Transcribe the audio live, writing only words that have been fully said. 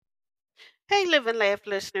Hey, Live and Laugh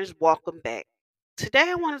listeners, welcome back.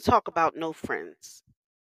 Today I want to talk about no friends.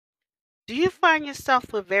 Do you find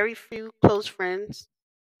yourself with very few close friends?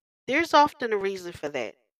 There's often a reason for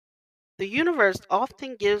that. The universe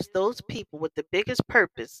often gives those people with the biggest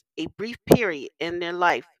purpose a brief period in their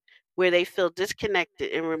life where they feel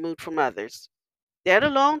disconnected and removed from others. That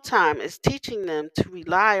alone time is teaching them to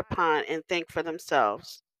rely upon and think for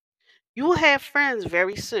themselves. You will have friends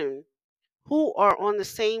very soon who are on the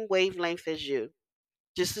same wavelength as you.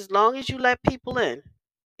 Just as long as you let people in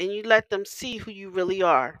and you let them see who you really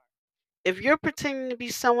are. If you're pretending to be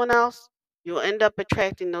someone else, you'll end up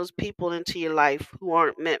attracting those people into your life who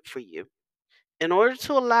aren't meant for you. In order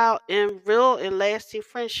to allow in real and lasting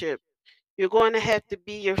friendship, you're going to have to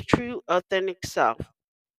be your true, authentic self.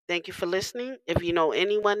 Thank you for listening. If you know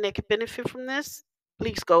anyone that could benefit from this,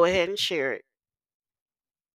 please go ahead and share it.